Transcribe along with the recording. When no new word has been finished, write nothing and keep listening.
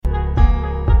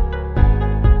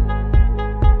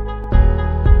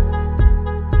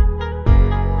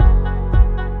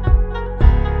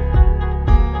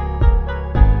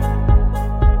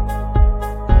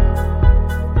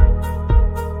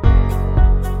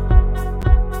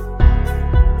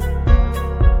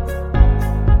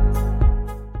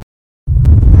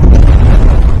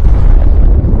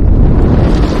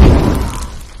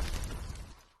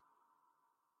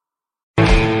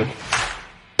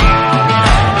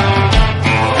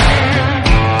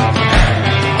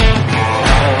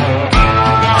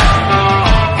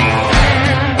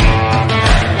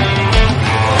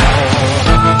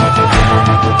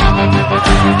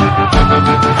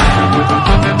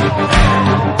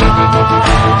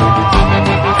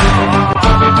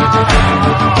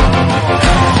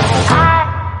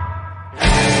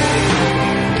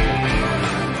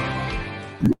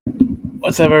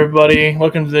What's up, everybody?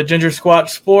 Welcome to the Ginger Squat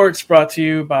Sports, brought to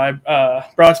you by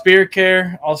Broad's Beard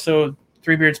Care, also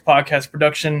Three Beards Podcast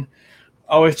Production.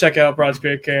 Always check out Broad's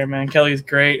Beard Care, man. Kelly's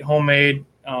great, homemade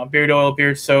beard oil,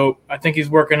 beard soap. I think he's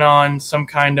working on some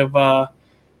kind of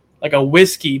like a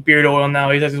whiskey beard oil now.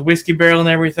 He has his whiskey barrel and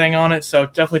everything on it, so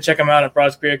definitely check him out at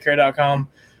broadsbeardcare.com.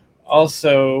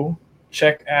 Also,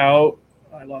 check out,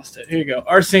 I lost it. Here you go.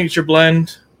 Our signature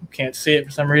blend. Can't see it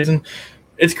for some reason.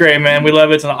 It's great, man. We love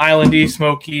it. It's an islandy,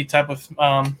 smoky type of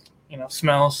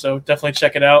smell, so definitely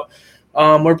check it out.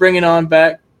 We're bringing on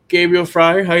back Gabriel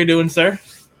Freyre. How you doing, sir?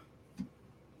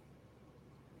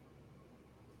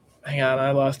 Hang on, I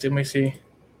lost it. Let me see.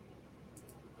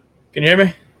 Can you hear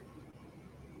me?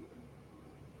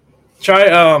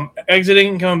 Try exiting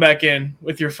and coming back in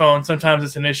with your phone. Sometimes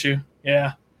it's an issue.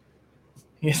 Yeah.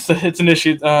 Yes, it's an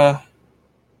issue.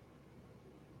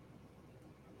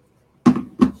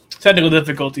 Technical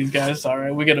difficulties, guys. All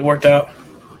right, we get it worked out.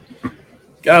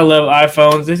 Gotta love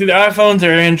iPhones. It's either iPhones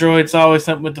or Android. It's always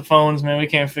something with the phones, man. We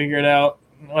can't figure it out.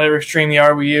 Whatever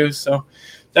StreamYard we use. So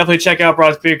definitely check out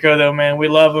Broad's Beard Co, though, man. We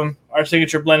love him. Our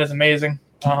signature blend is amazing.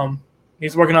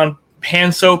 He's working on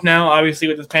hand soap now. Obviously,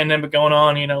 with this pandemic going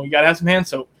on, you gotta have some hand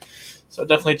soap. So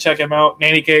definitely check him out.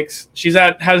 Nanny Cakes. She's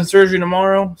having surgery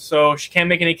tomorrow, so she can't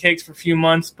make any cakes for a few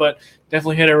months, but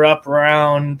definitely hit her up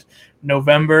around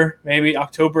November, maybe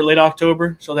October, late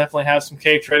October. She'll definitely have some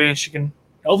cakes ready, and she can.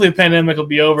 Hopefully, the pandemic will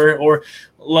be over or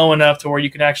low enough to where you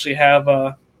can actually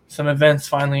have some events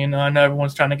finally. I know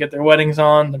everyone's trying to get their weddings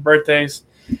on, their birthdays.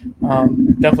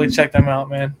 Definitely check them out,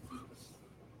 man.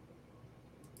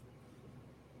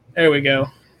 There we go.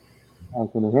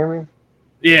 Can you hear me?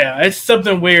 Yeah, it's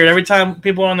something weird. Every time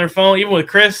people are on their phone, even with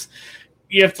Chris,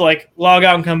 you have to log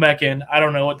out and come back in. I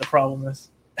don't know what the problem is.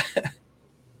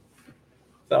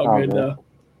 It's all good, though.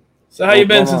 So how you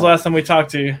been since last time we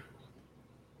talked to you?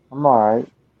 I'm all right.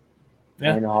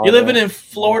 Yeah. You living in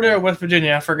Florida or West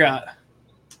Virginia? I forgot.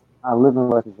 I live in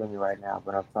West Virginia right now,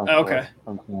 but I'm from okay.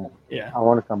 Yeah. I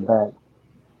want to come back.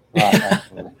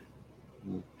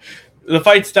 The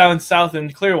fight's down south in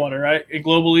Clearwater, right? In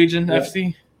Global Legion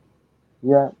FC?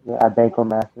 Yeah, at Banco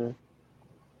Master.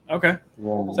 Okay.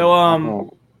 Yeah,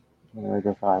 so,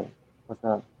 good fight. What's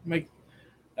up?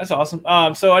 That's awesome.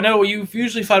 So I know you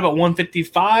usually fight about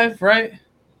 155, right?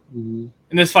 Mm-hmm.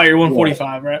 In this fight, you're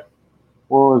 145, right?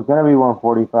 Well, it's gonna be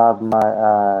 145.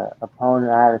 My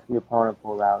opponent, I had a few opponent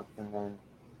pull outs, and then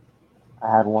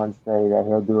I had one say that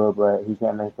he'll do it, but he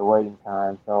can't make the waiting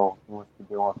time, so he wants to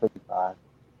do 155.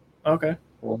 Okay.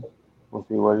 So we'll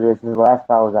see what it is. His last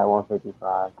fight was at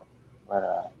 155,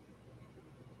 but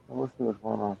we'll see what's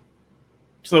going on.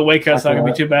 So the weight cut's not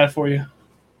gonna be too bad for you.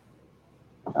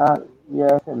 Yeah,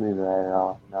 it shouldn't be bad at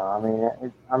all. No, I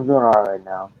mean, I'm doing all right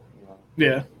now.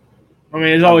 Yeah. I mean,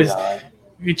 it's always, if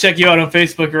you check you out on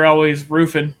Facebook, you're always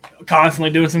roofing, constantly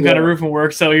doing some kind of roofing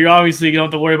work. So you obviously don't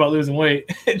have to worry about losing weight.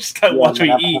 Just gotta watch what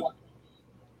you eat.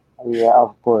 Yeah,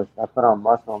 of course. I put on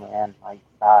muscle and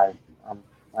size.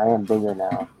 I am bigger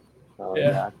now. So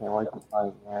yeah, I can't wait to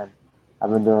fight, man.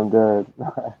 I've been doing good.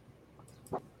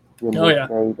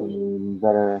 Shape and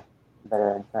better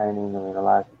in training. I mean, a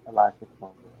lot of 6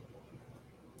 months.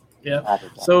 Yeah.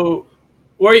 So,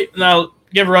 now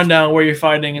give a rundown where you're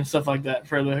fighting and stuff like that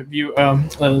for the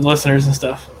the listeners and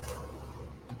stuff.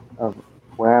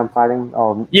 Where I'm fighting?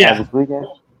 Oh, this weekend?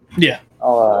 Yeah.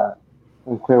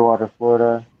 In Clearwater,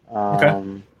 Florida.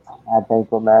 Okay. At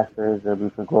Banco Masters, it'll be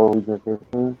for Global Legion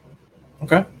 15.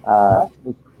 Okay.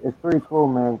 It's pretty cool,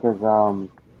 man, because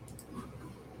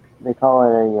they call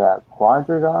it a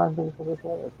quadragon.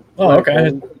 Oh,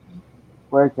 okay.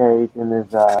 Square cage, and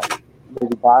there's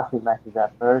maybe boxing matches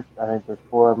at first. I think there's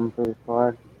 4 of them for this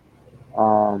card.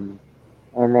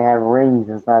 And they have rings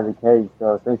inside the cage,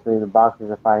 so essentially the boxers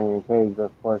are fighting in a cage, but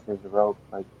of course there's the ropes,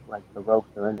 like the ropes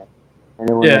are in it. And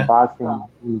then when the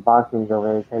boxing's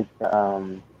over, they take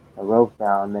the ropes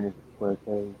out, and then it's a square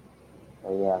cage. So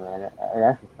yeah, man, it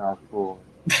actually sounds cool.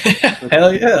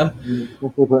 Hell yeah!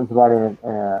 If they put somebody in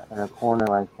a corner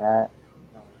like that,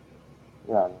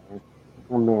 yeah, man, it's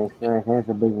gonna be an experience. And it's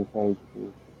a bigger cage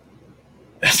too.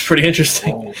 That's pretty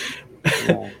interesting.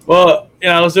 Yeah. Well,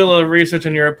 I was doing a little research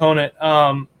on your opponent,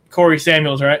 Corey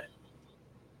Samuels, right?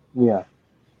 Yeah.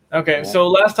 Okay, yeah. So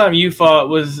last time you fought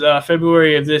was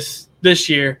February of this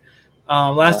year.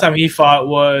 Last time he fought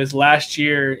was last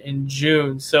year in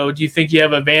June. So do you think you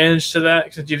have advantage to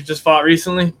that since you've just fought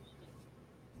recently?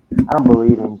 I don't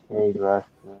believe in cage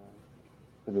wrestling,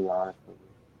 to be honest with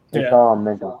you. It's all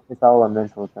mental. It's all a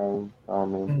mental thing. So I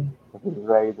mean, if he's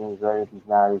ready, then he's ready. If he's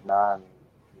not, he's not. I mean,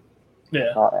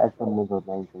 that's a mental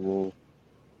thing to me.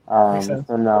 Makes sense.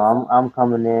 So no, I'm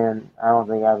coming in. I don't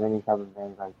think I have any type of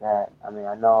things like that. I mean,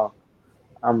 I know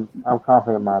I'm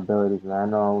confident in my abilities, and I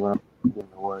know I'm gonna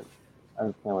get to work. I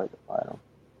just can't wait to fight him.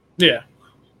 Yeah.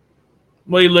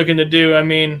 What are you looking to do? I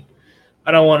mean,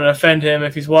 I don't want to offend him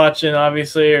if he's watching,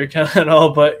 obviously, or kind of at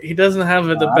all, but he doesn't have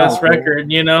the I best don't care.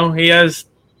 record. He has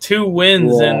 2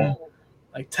 wins Yeah, and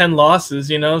like 10 losses.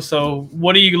 So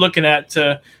what are you looking at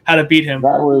to how to beat him?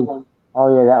 that was.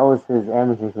 Oh yeah, that was his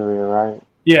amateur career, right?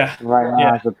 Yeah, And right yeah.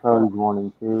 now, as a pro, he's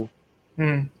 1-2.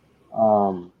 Hmm.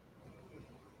 Um,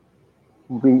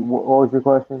 what was your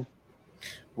question?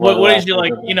 What What do I is you think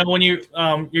like? of him? When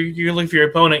you're looking for your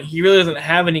opponent, he really doesn't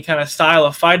have any kind of style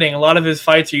of fighting. A lot of his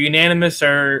fights are unanimous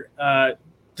or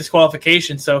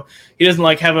disqualification. So he doesn't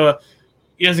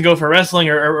he doesn't go for wrestling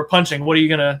or punching. What are you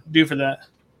gonna do for that?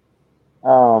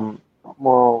 Um,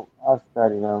 well, I've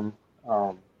studied him.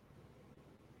 Um,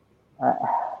 I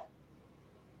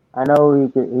I know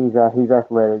he's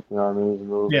athletic. You know what I mean?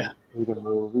 He's Yeah, moving. He can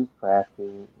move. He's crafty.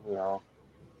 You know.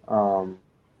 Um,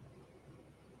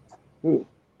 he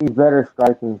he's better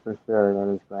striking for sure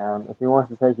than his ground. If he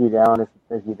wants to take you down, it's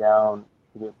to take you down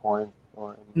to get points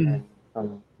or mm, and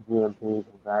some GMP, some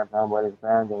ground pound. But his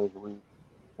ground game is weak,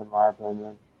 in my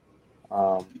opinion.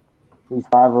 Um, he's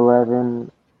 5'11",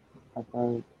 I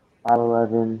think.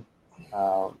 5'11".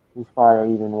 He's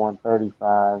probably even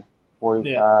 135, yeah,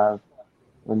 45,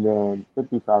 and then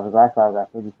 55. His last fight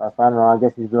got 55. So I don't know. I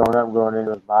guess he's growing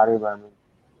into his body, but I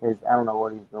mean, I don't know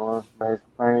what he's doing. But his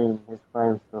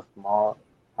frame's still small.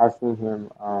 I've seen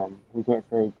him. He can't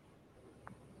take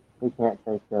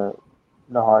the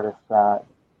hardest shot.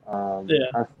 yeah.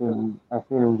 I've seen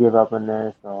him give up in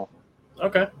there. So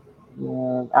Okay.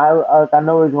 yeah, I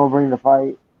know he's gonna bring the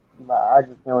fight, but I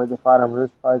just can't wait to fight him.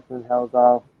 This fight's been held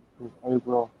off since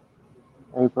April.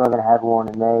 April, I'm gonna have one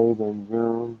in May, then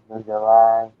June, then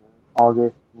July, then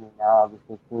August, and then now August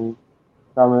 15th.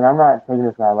 So I mean, I'm not taking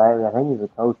this guy lightly. I think he's a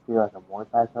coach too, like a Muay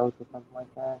Thai coach or something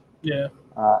like that. Yeah,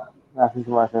 Uh, I see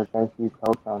somebody said thank you,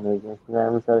 coach, on his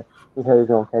Instagram. He said he's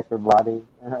gonna catch your body.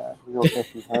 He's gonna catch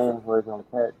his hands where he's gonna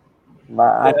catch. But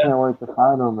I yeah, can't wait to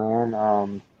fight him,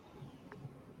 man.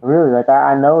 Really, like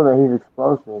I know that he's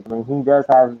explosive. I mean, he does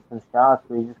have some shots,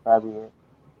 but he just gotta be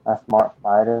a smart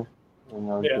fighter.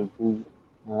 yeah, To beat.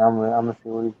 And I'm gonna see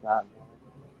what he's got,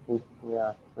 man.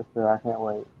 Yeah, for sure. I can't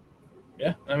wait.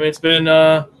 yeah. I mean, it's been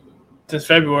since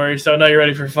February, so now you're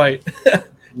ready for a fight.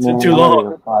 It's been Man, too I'm ready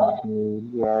long. to fight,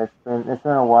 dude. Yeah, it's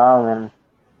been a while,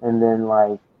 and then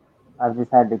like I've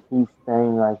just had to keep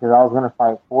staying like because I was gonna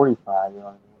fight 45. You know what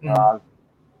I mean? So Mm, I was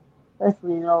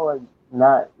basically like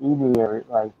not eating every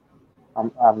like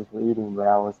I'm obviously eating, but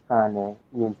I was trying to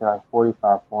eat into like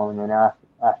 45 form, and then I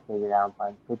figured out I'm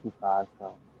fighting 55.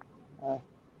 So uh,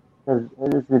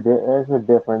 there's a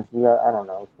difference. Yeah, I don't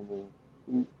know. To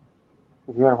me,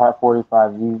 if you're gonna fight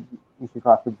 45, you should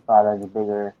fight 55 as a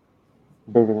bigger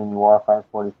than you are fighting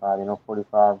 45.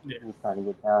 45 yeah, you're trying to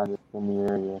get down, just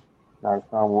skinnier. You're not as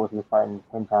strong. Well, if you're fighting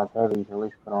 10 pounds heavy, you can at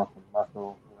least put on some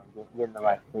muscle. Get in the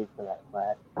right shape for that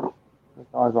class. It's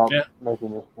always about yeah.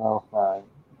 making yourself,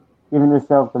 giving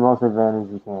yourself the most advantage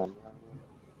you can. You know what I mean?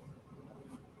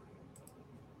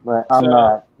 But I'm So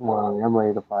not worried. I'm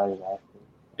ready to fight it actually.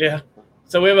 yeah.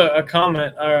 So we have a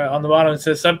comment on the bottom. It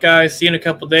says, "Sup guys, see you in a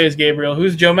couple days." Gabriel,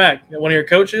 who's Joe Mack? One of your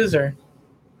coaches or?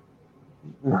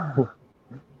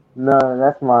 No,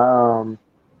 that's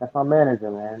my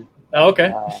manager, man. Oh,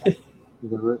 okay. Uh,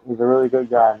 he's a really good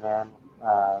guy, man.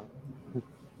 Uh,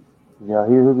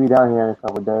 he'll be down here in a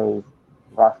couple of days.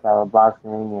 Rockstar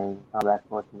Boxing and Combat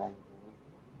Sports Magazine.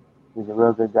 He's a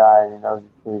real good guy, and he knows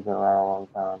his city's been around a long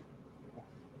time.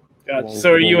 Gotcha. Yeah, he's So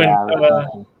a are good you in guy. I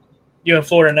respect him.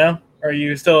 Florida now? Or are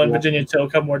you still in Yeah, Virginia until a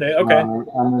couple more days? Okay. no,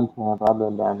 I'm in Tampa. I've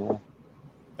been down here.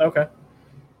 Okay.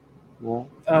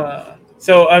 Yeah.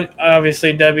 So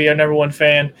obviously, Debbie, our number one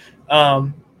fan.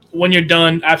 Um, when you're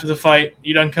done after the fight,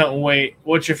 you're done cutting weight.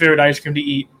 What's your favorite ice cream to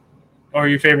eat, or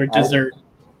your favorite I, dessert?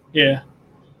 Yeah,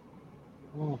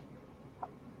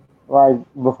 like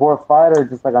before a fight, or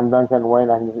just like I'm done cutting weight,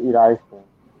 and I can just eat ice cream.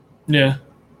 yeah,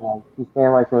 Like just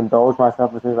saying, like to indulge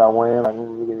myself as soon as I win. Like, let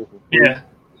me give me some food. yeah.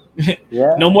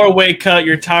 Yeah. No more weight cut.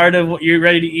 You're tired of. You're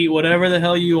ready to eat whatever the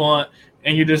hell you want,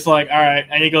 and you're just like, all right,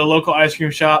 I need to go to a local ice cream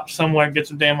shop somewhere and get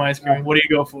some damn ice cream. What do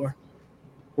you go for?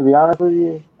 To be honest with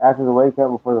you, after the wake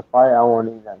up before the fight, I won't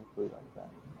eat nothing sweet like that.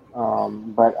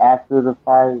 But after the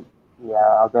fight, yeah,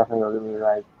 I'll definitely go get me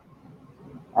like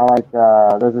I like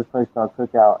there's this place called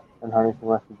Cookout in Huntington,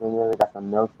 West Virginia. They got some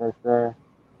milkshakes there.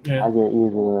 Yeah, I get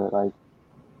either like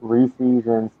Reese's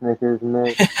and Snickers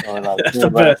mix, or like that's the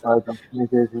peanut butter best. fudge and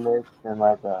Snickers mix, and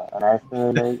like an ice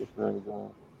cream mix. It's really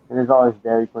good. And there's always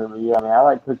Dairy Queen, but yeah, I mean, I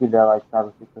like cookie dough, like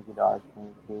chocolate cookie dough ice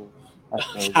cream too. That's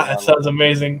really good. That sounds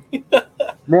amazing.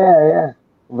 Yeah.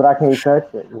 But I can't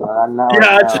touch it. I'm not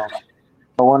Yeah, right now.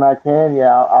 But when I can,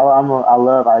 yeah, I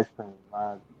love ice cream.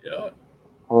 I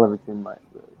love it too much.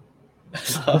 Really.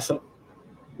 That's awesome.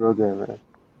 Real good, man.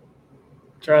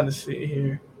 Trying to see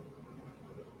here.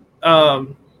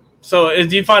 So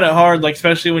do you find it hard, like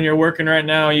especially when you're working right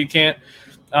now, you can't,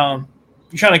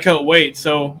 you're trying to cut weight.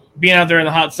 So being out there in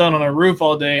the hot sun on a roof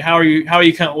all day, how are you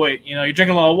cutting weight? You know, you're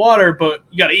drinking a lot of water, but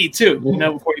you got to eat too, you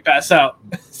know, before you pass out.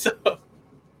 So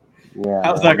yeah,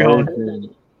 how's that going?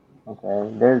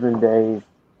 There's been days,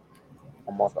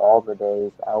 almost all the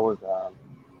days, I was,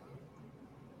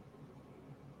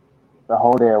 the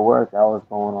whole day at work, I was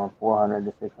going on 400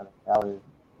 to 600 calories.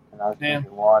 And I was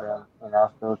drinking water, and I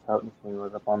was still toting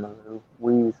was up on the roof.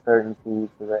 We use certain feeds,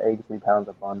 so they're 83 pounds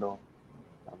a bundle.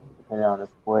 Depending on the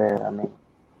square, I mean,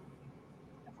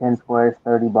 10 squares,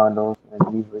 30 bundles, and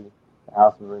usually the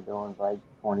houses we're doing is like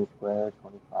 20 squares,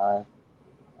 25.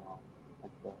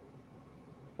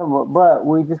 But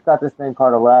we just got this thing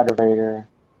called a ladder.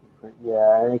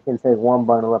 Yeah, and it can take one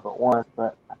bundle up at once,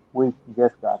 but we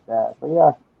just got that. So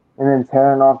yeah, and then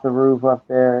tearing off the roof up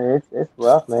there, it's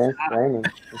rough, man. It's draining.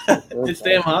 It's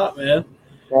damn hot, man.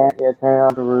 Yeah, tearing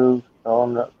off the roof,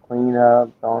 throwing it, clean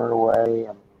up, throwing it away.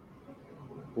 I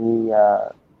mean, we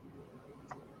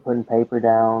putting paper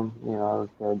down, you know,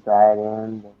 to dry it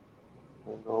in.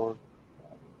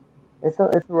 It's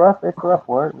rough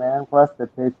work, man. Plus the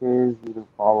pitches, you can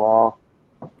fall off.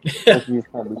 You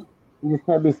just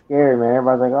can't be scared, man.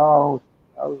 Everybody's like, oh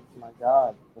my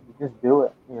God. If you just do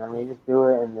it, you know what I mean? Just do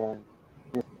it, and then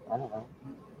I don't know.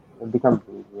 It becomes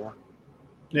easier.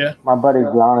 Yeah. My buddy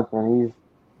Jonathan,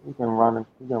 he can run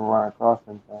across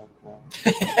them things,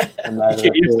 man.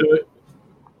 Get used to it.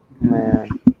 Man,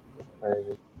 it's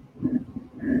crazy.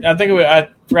 I think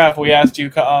Raph, we asked you a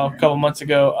couple months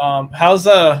ago. How's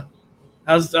COVID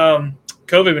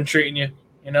been treating you?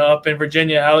 You know, up in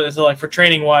Virginia, how is it like for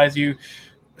training wise? You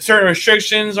certain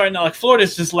restrictions right now, like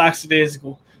Florida's just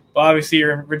lackadaisical, but obviously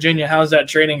you're in Virginia. How's that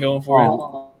training going for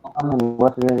you? I mean,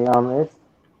 West Virginia,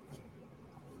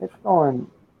 it's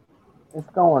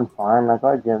going fine. Like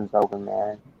our gym's open,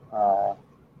 man.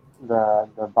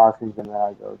 The boxing gym that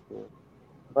I go to,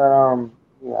 but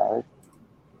yeah,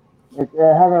 it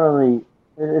hasn't really.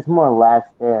 It's more lax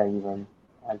there, even.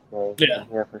 I'd say. Yeah.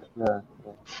 Here for sure.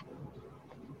 Yeah.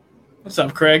 What's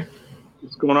up, Craig?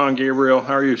 What's going on, Gabriel?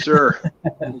 How are you, sir?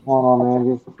 What's going on,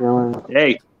 man? Just chilling.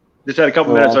 Hey, just had a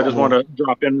couple minutes. I just want to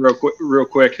drop in real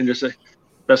quick and just say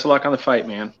best of luck on the fight,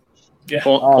 man. Yeah.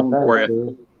 Pulling for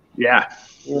you. Yeah.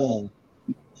 Yeah.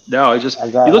 No, it's just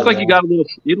you look like you got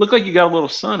a little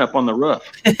sun up on the roof.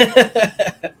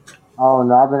 Oh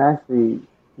no, I've been actually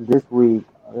this week.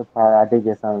 I did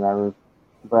get sun on that roof,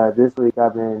 but this week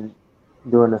I've been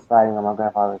doing the siding on my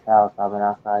grandfather's house. I've been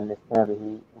outside in this heavy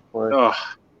heat, of course. Oh.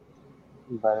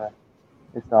 But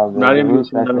it's all good. Not even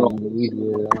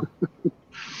easier.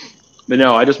 But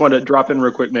no, I just wanted to drop in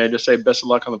real quick, man. Just say best of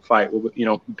luck on the fight.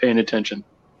 We'll, paying attention.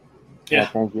 Yeah,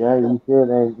 thank you. Hey, you should.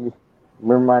 Hey,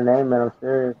 remember my name, man. I'm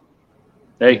serious.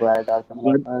 Hey, I'm glad I got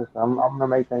something first. I'm gonna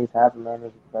make things happen, man.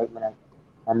 It's a statement.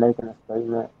 I'm making a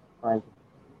statement. Like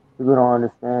people don't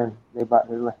understand. They about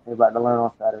to learn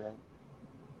on Saturday.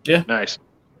 Yeah. Nice.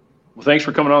 Well, thanks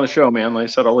for coming on the show, man. Like I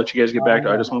said, I'll let you guys get back to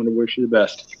it. I just wanted to wish you the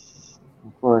best.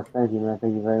 Of course. Thank you, man.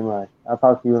 Thank you very much. I'll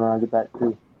talk to you when I get back,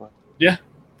 too. Yeah,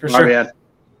 for sure. Man.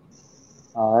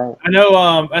 All right. I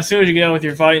know as soon as you get done with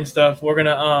your fighting stuff, we're going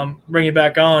to bring you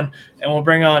back on, and we'll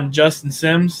bring on Justin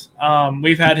Sims.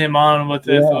 We've had him on with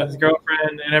his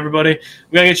girlfriend and everybody.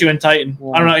 We got to get you in Titan.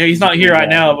 Yeah. I don't know. He's not here right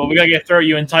now, but we got to throw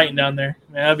you in Titan down there.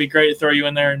 Man, that'd be great to throw you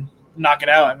in there and knock it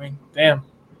out. I mean, damn.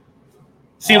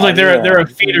 Seems like they're a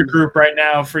feeder group right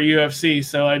now for UFC.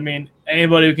 So, I mean,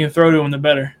 anybody who can throw to them, the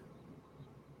better.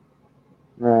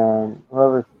 Man,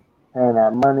 whoever's paying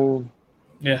that money.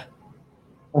 Yeah.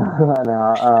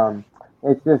 No,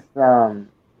 it's just, of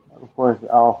course,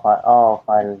 all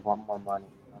fighters want more money.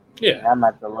 Yeah. And I'm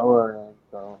at the lower end,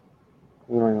 so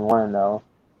you don't even want to know.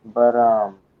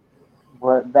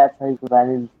 But that takes I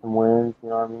need some wins. You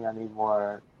know what I mean? I need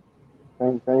more.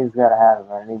 Things got to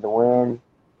happen. I need to win,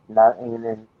 not in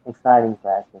an exciting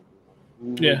fashion.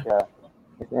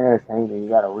 It's entertaining. You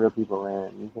got to reel people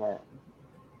in. You can't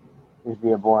just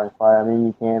be a boring fighter. I mean,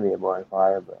 you can be a boring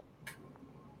fighter, but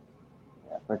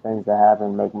for things to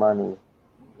happen, make money.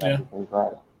 Things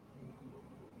right.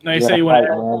 Now you said you want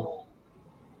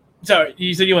to. So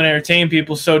you said you want to entertain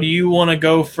people. So do you want to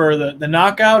go for the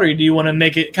knockout, or do you want to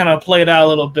make it kind of play it out a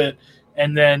little bit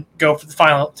and then go for the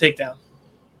final takedown?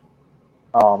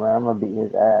 Oh man, I'm gonna beat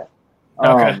his ass.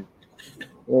 Okay.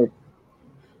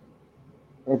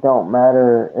 It don't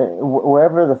matter.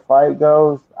 Wherever the fight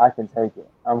goes, I can take it.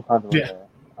 I'm comfortable Yeah. there.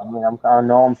 I mean, I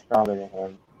know I'm stronger than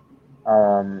him.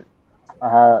 I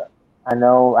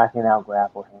know I can out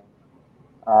grapple him.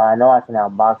 I know I can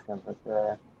outbox him for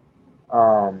sure.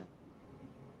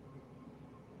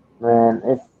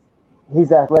 Man,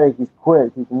 he's athletic. He's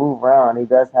quick. He can move around. He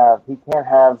can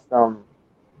have some.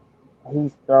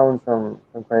 He's thrown some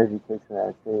crazy kicks in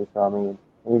there too. So I mean,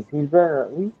 he's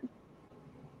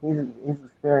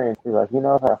experienced too. Like he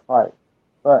knows how to fight.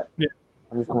 But Yeah.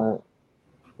 I'm just gonna.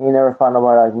 He never fought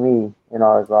nobody like me in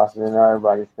all his losses. And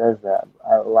everybody says that.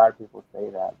 A lot of people say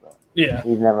that, but Yeah.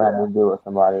 he's never had to do with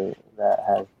somebody that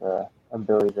has the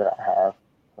abilities that I have.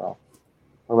 So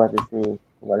we're about to see.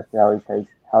 We're about to see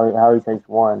how he takes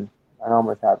one. I know I'm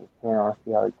gonna tap his 10. I want to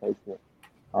see how he takes it.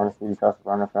 I want to see if he starts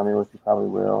running from me, which he probably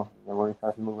will. And then when he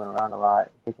starts moving around a lot,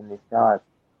 taking these shots,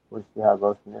 we'll see how it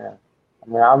goes from there. I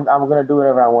mean, I'm gonna do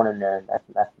whatever I want in there. That's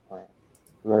the plan.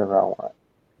 Do whatever I want.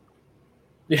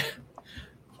 Yeah.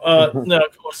 No,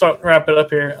 we'll wrap it up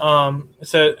here.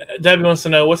 So Debbie wants to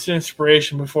know, what's your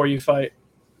inspiration before you fight?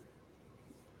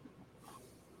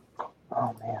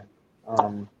 Oh man,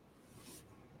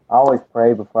 I always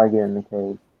pray before I get in the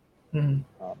cage. Mm-hmm.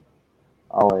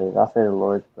 Always, I say the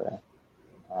Lord's Prayer.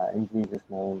 In Jesus'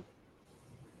 name,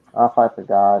 I'll fight for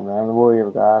God, man. I'm the warrior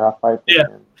of God. I'll fight for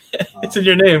Him. It's in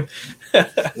your name.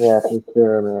 Yeah, for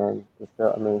sure, man.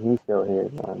 I mean, He's still here.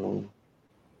 Man. I mean,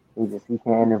 he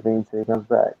can't intervene until He comes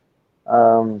back.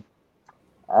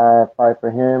 I fight for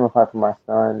him. I fight for my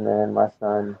son, man. My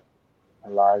son,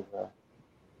 Elijah,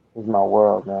 he's my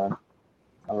world, man.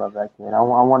 I love that kid. I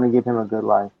want to give him a good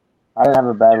life. I didn't have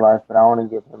a bad life, but I want to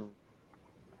give him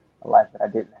a life that I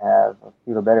didn't have, a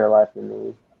better life than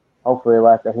me. Hopefully, a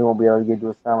life that he won't be able to give to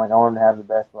his son. Like I want him to have the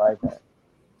best life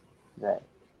that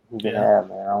he can have,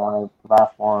 man. I want to provide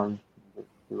for him.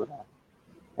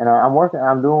 And I'm working.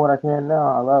 I'm doing what I can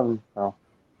now. I love him, so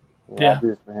I'll do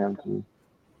this for him too.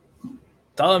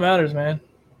 That's all that matters, man.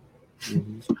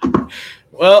 Mm-hmm.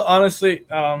 Well, honestly,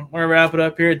 we're gonna wrap it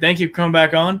up here. Thank you for coming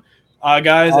back on,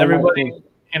 guys. Everybody,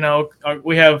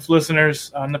 we have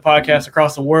listeners on the podcast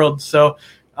across the world, so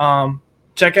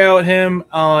check out him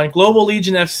on Global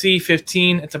Legion FC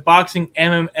 15. It's a boxing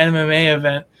MMA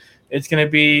event. It's gonna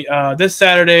be this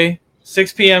Saturday,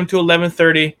 6 p.m. to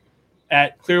 11:30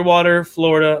 at Clearwater,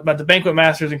 Florida, about the Banquet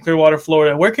Masters in Clearwater,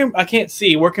 Florida. Where can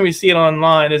we see it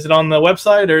online? Is it on the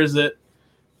website or is it?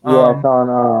 Yeah,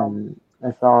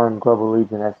 it's on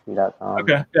globallegionfc.com.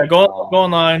 Okay, yeah, go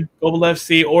online, Global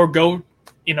FC, or go,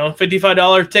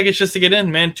 $55 tickets just to get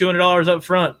in, man. $200 up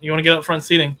front. You want to get up front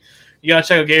seating? You gotta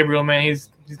check out Gabriel, man. He's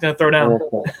gonna throw down.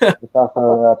 It's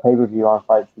also pay per view on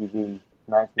Fight TV.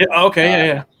 Yeah. Pay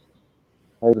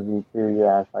per view too, yeah,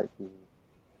 on Fight TV.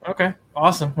 Okay,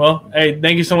 awesome. Well, hey,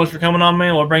 thank you so much for coming on,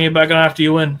 man. We'll bring you back on after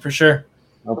you win for sure.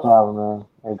 No problem, man.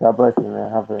 Hey, God bless you,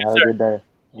 man. Have a good day.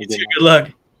 You too. Good luck.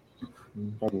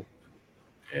 Thank you.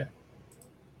 Yeah.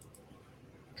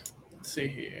 Let's see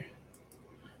here.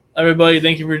 Everybody,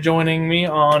 thank you for joining me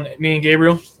and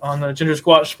Gabriel on the Ginger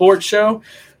Squat Sports Show.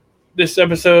 This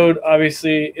episode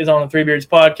obviously is on the Three Beards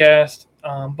podcast,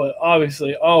 but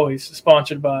obviously always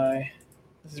sponsored by,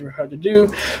 this is hard to do,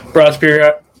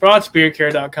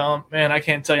 BroadSpearCare.com. Man, I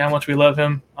can't tell you how much we love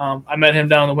him. I met him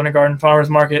down at the Winter Garden Farmers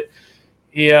Market.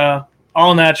 He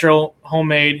all natural,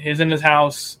 homemade. He's in his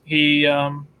house. He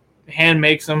hand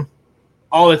makes them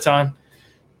all the time.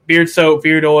 Beard soap,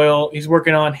 beard oil. He's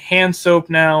working on hand soap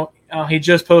now. He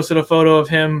just posted a photo of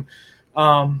him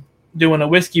doing a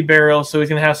whiskey barrel, so he's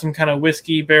going to have some kind of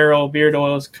whiskey barrel beard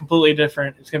oil. It's completely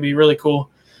different. It's going to be really cool.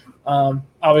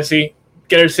 Obviously,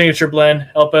 get our signature blend.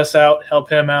 Help us out. Help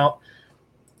him out.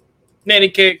 Nanny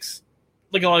Cakes.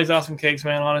 Look at all these awesome cakes,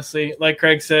 man, honestly. Like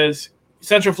Craig says,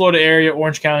 Central Florida area,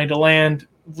 Orange County, DeLand,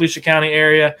 Volusia County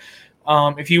area.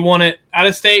 If you want it out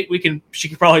of state, she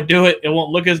could probably do it. It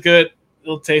won't look as good.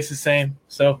 It'll taste the same.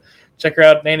 So check her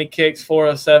out, Nanny Cakes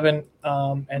 407,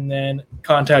 and then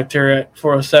contact her at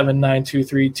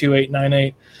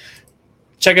 407-923-2898.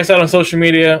 Check us out on social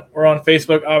media. We're on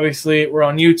Facebook, obviously. We're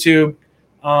on YouTube.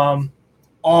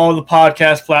 All the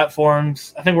podcast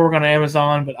platforms. I think we're on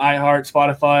Amazon, but iHeart,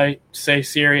 Spotify, say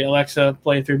Siri, Alexa,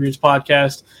 play Three Beards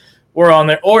Podcast. We're on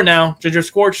there. Or now, Ginger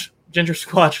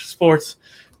Squatch Sports.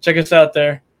 Check us out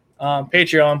there.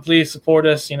 Patreon, please support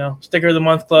us. Sticker of the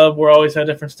Month Club. We're always have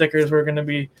different stickers we're going to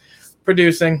be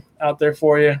producing out there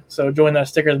for you. So join that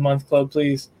Sticker of the Month Club,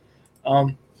 please.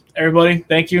 Everybody,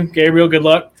 thank you. Gabriel, good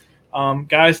luck.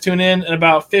 Guys, tune in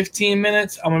about 15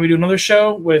 minutes. I'm going to be doing another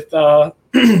show with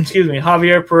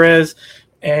Javier Perez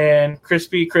and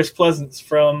Crispy Chris Pleasance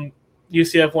from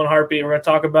UCF One Heartbeat. We're going to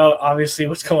talk about, obviously,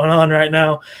 what's going on right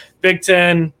now. Big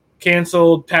Ten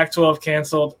canceled, Pac-12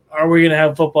 canceled. Are we going to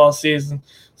have football season?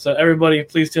 So everybody,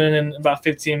 please tune in about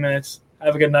 15 minutes.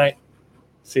 Have a good night.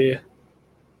 See you.